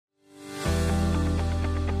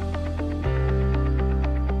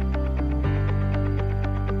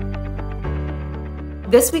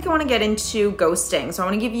this week I want to get into ghosting. So I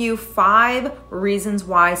want to give you 5 reasons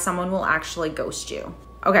why someone will actually ghost you.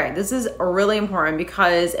 Okay, this is really important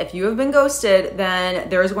because if you have been ghosted, then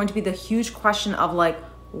there is going to be the huge question of like,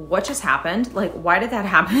 what just happened? Like, why did that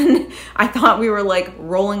happen? I thought we were like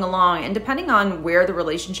rolling along, and depending on where the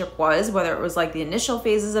relationship was, whether it was like the initial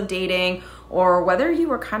phases of dating or whether you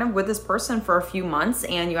were kind of with this person for a few months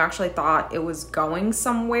and you actually thought it was going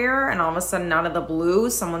somewhere and all of a sudden out of the blue,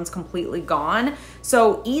 someone's completely gone.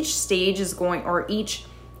 So each stage is going, or each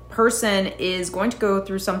person is going to go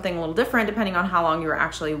through something a little different depending on how long you were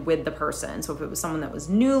actually with the person. So if it was someone that was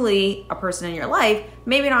newly a person in your life,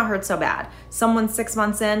 maybe not hurt so bad. Someone 6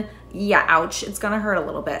 months in, yeah, ouch, it's gonna hurt a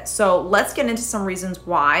little bit. So let's get into some reasons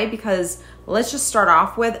why, because let's just start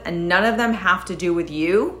off with, and none of them have to do with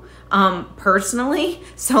you personally.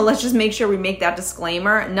 So let's just make sure we make that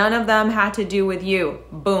disclaimer. None of them had to do with you.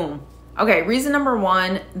 Boom. Okay, reason number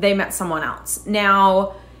 1, they met someone else.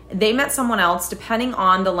 Now, they met someone else, depending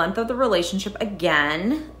on the length of the relationship,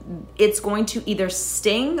 again, it's going to either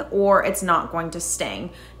sting or it's not going to sting.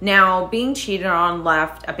 Now, being cheated on,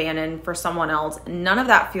 left, abandoned for someone else, none of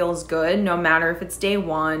that feels good, no matter if it's day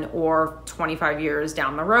 1 or 25 years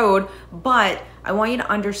down the road. But I want you to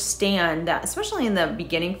understand that, especially in the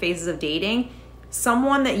beginning phases of dating,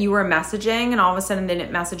 someone that you were messaging and all of a sudden they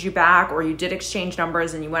didn't message you back, or you did exchange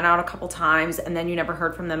numbers and you went out a couple times and then you never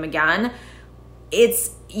heard from them again,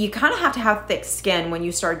 you kind of have to have thick skin when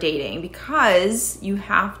you start dating, because you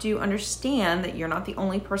have to understand that you're not the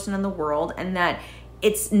only person in the world, and that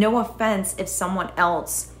it's no offense if someone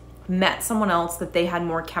else met someone else that they had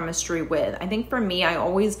more chemistry with. I think for me, I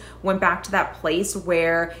always went back to that place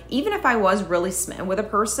where even if I was really smitten with a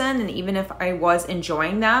person, and even if I was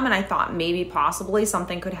enjoying them and I thought maybe possibly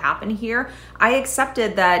something could happen here, I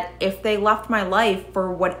accepted that if they left my life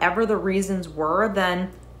for whatever the reasons were,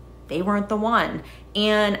 then they weren't the one.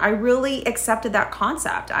 And I really accepted that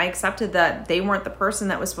concept. I accepted that they weren't the person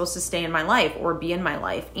that was supposed to stay in my life or be in my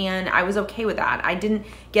life. And I was okay with that. I didn't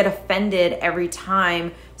get offended every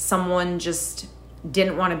time someone just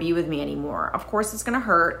didn't want to be with me anymore. Of course, it's going to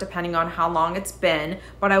hurt depending on how long it's been,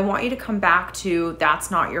 but I want you to come back to that's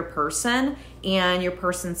not your person, and your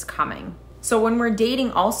person's coming. So when we're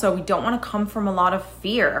dating also, we don't want to come from a lot of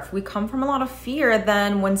fear. If we come from a lot of fear,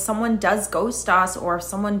 then when someone does ghost us, or if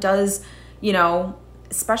someone does,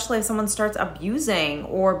 especially if someone starts abusing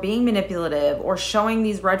or being manipulative or showing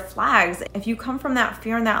these red flags, if you come from that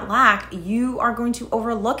fear and that lack, you are going to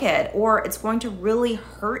overlook it, or it's going to really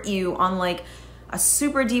hurt you on like a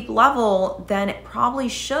super deep level than it probably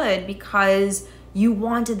should, because you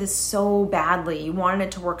wanted this so badly. You wanted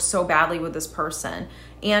it to work so badly with this person.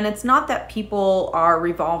 And it's not that people are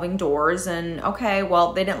revolving doors and, okay,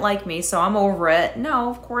 well, they didn't like me, so I'm over it. No,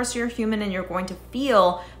 of course, you're human and you're going to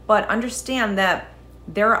feel, but understand that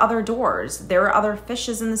there are other doors. There are other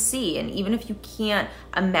fishes in the sea. And even if you can't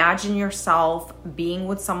imagine yourself being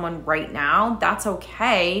with someone right now, that's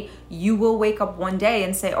okay. You will wake up one day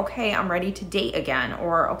and say, okay, I'm ready to date again,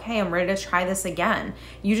 or okay, I'm ready to try this again.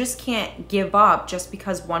 You just can't give up just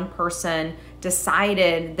because one person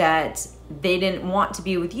decided that they didn't want to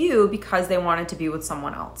be with you because they wanted to be with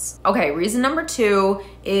someone else. Okay, reason number 2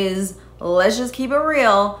 is, let's just keep it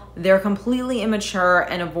real, they're completely immature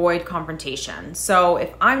and avoid confrontation. So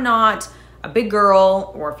if I'm not a big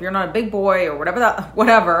girl, or if you're not a big boy, or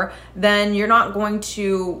whatever, then you're not going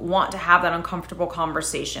to want to have that uncomfortable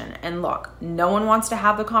conversation. And look, no one wants to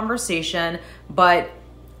have the conversation, but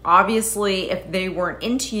obviously if they weren't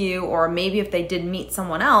into you, or maybe if they did meet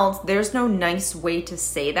someone else, there's no nice way to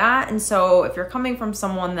say that. And so if you're coming from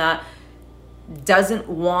someone that doesn't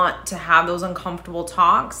want to have those uncomfortable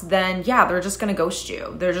talks, then yeah, they're just going to ghost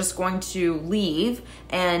you. They're just going to leave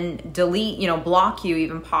and delete, block you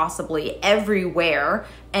even possibly everywhere.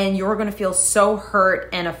 And you're going to feel so hurt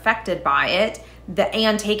and affected by it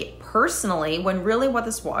and take it personally, when really what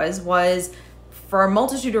this was for a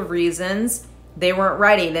multitude of reasons. They weren't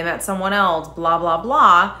ready. They met someone else, blah, blah,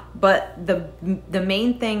 blah. But the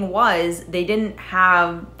main thing was they didn't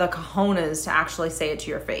have the cojones to actually say it to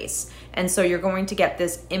your face. And so you're going to get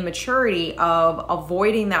this immaturity of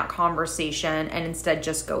avoiding that conversation and instead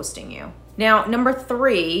just ghosting you. Now, number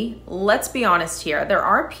 3, let's be honest here. There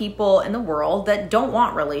are people in the world that don't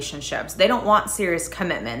want relationships. They don't want serious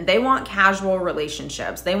commitment. They want casual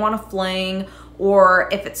relationships. They want a fling, or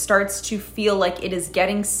if it starts to feel like it is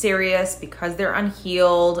getting serious because they're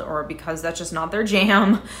unhealed or because that's just not their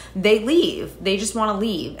jam, they leave. They just want to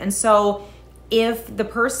leave. And so if the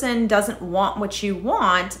person doesn't want what you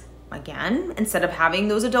want, again, instead of having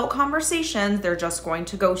those adult conversations, they're just going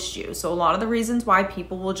to ghost you. So a lot of the reasons why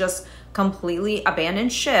people will just completely abandon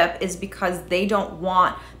ship is because they don't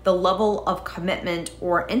want the level of commitment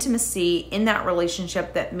or intimacy in that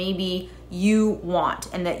relationship that maybe you want,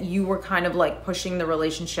 and that you were kind of like pushing the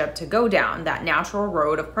relationship to go down that natural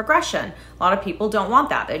road of progression. A lot of people don't want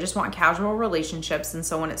that. They just want casual relationships. And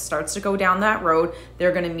so when it starts to go down that road,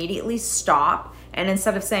 they're going to immediately stop. And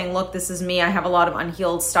instead of saying, look, this is me, I have a lot of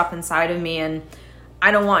unhealed stuff inside of me, and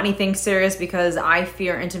I don't want anything serious because I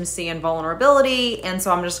fear intimacy and vulnerability. And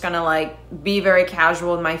so I'm just going to like be very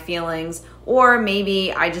casual with my feelings. Or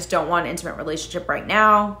maybe I just don't want an intimate relationship right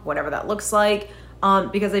now, whatever that looks like.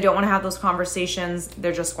 Because they don't want to have those conversations,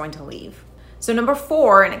 they're just going to leave. So number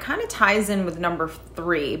 4, and it kind of ties in with number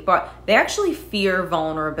 3, but they actually fear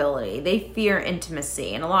vulnerability. They fear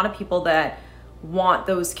intimacy. And a lot of people that want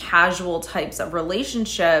those casual types of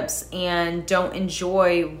relationships and don't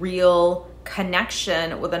enjoy real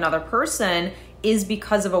connection with another person is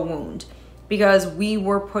because of a wound. Because we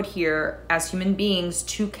were put here as human beings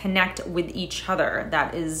to connect with each other.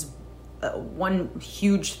 That is one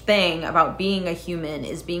huge thing about being a human,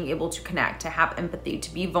 is being able to connect, to have empathy,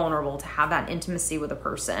 to be vulnerable, to have that intimacy with a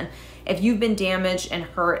person. If you've been damaged and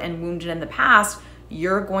hurt and wounded in the past,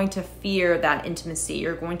 you're going to fear that intimacy.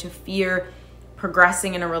 You're going to fear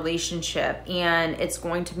progressing in a relationship, and it's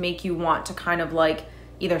going to make you want to kind of like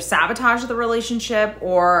either sabotage the relationship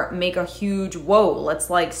or make a huge, whoa,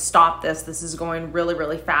 let's like stop this. This is going really,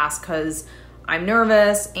 really fast because I'm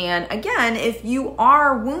nervous. And again, if you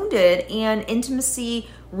are wounded and intimacy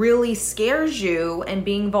really scares you and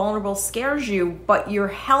being vulnerable scares you, but you're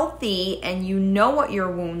healthy and you know what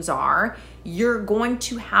your wounds are, you're going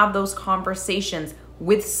to have those conversations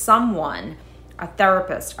with someone, a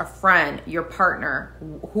therapist, a friend, your partner,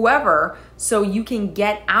 whoever, so you can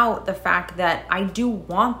get out the fact that I do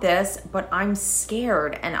want this, but I'm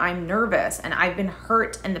scared and I'm nervous and I've been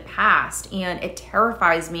hurt in the past and it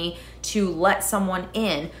terrifies me to let someone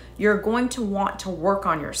in. You're going to want to work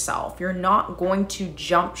on yourself. You're not going to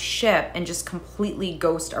jump ship and just completely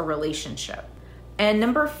ghost a relationship. And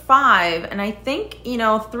number 5, and I think,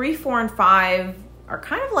 3, 4, and 5 are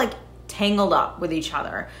kind of like tangled up with each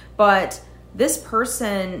other, but this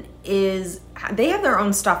person they have their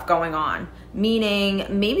own stuff going on, meaning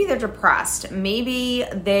maybe they're depressed, maybe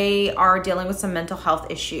they are dealing with some mental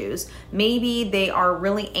health issues, maybe they are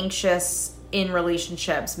really anxious in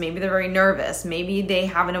relationships, maybe they're very nervous, maybe they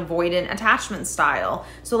have an avoidant attachment style.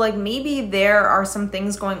 So like maybe there are some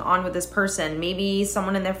things going on with this person. Maybe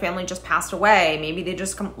someone in their family just passed away, maybe they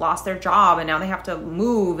just lost their job and now they have to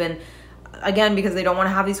move, and again, because they don't want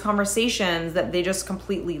to have these conversations, that they just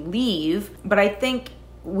completely leave. But I think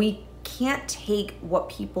we can't take what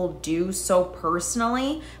people do so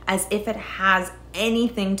personally as if it has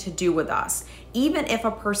anything to do with us. Even if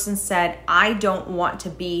a person said, I don't want to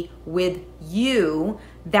be with you,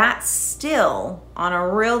 that still, on a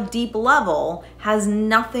real deep level, has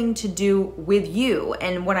nothing to do with you.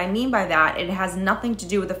 And what I mean by that, it has nothing to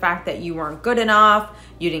do with the fact that you weren't good enough,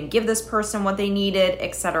 you didn't give this person what they needed,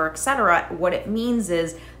 etc., etc. What it means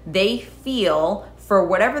is they feel, for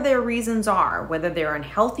whatever their reasons are, whether they're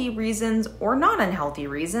unhealthy reasons or not unhealthy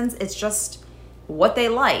reasons, it's just what they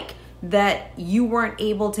like, that you weren't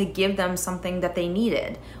able to give them something that they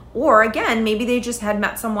needed. Or again, maybe they just had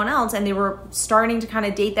met someone else and they were starting to kind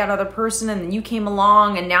of date that other person, and then you came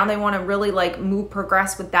along and now they want to really like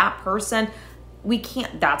progress with that person. We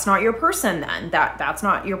can't, that's not your person then. That's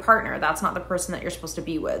not your partner. That's not the person that you're supposed to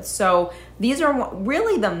be with. So these are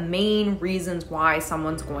really the main reasons why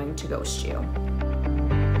someone's going to ghost you.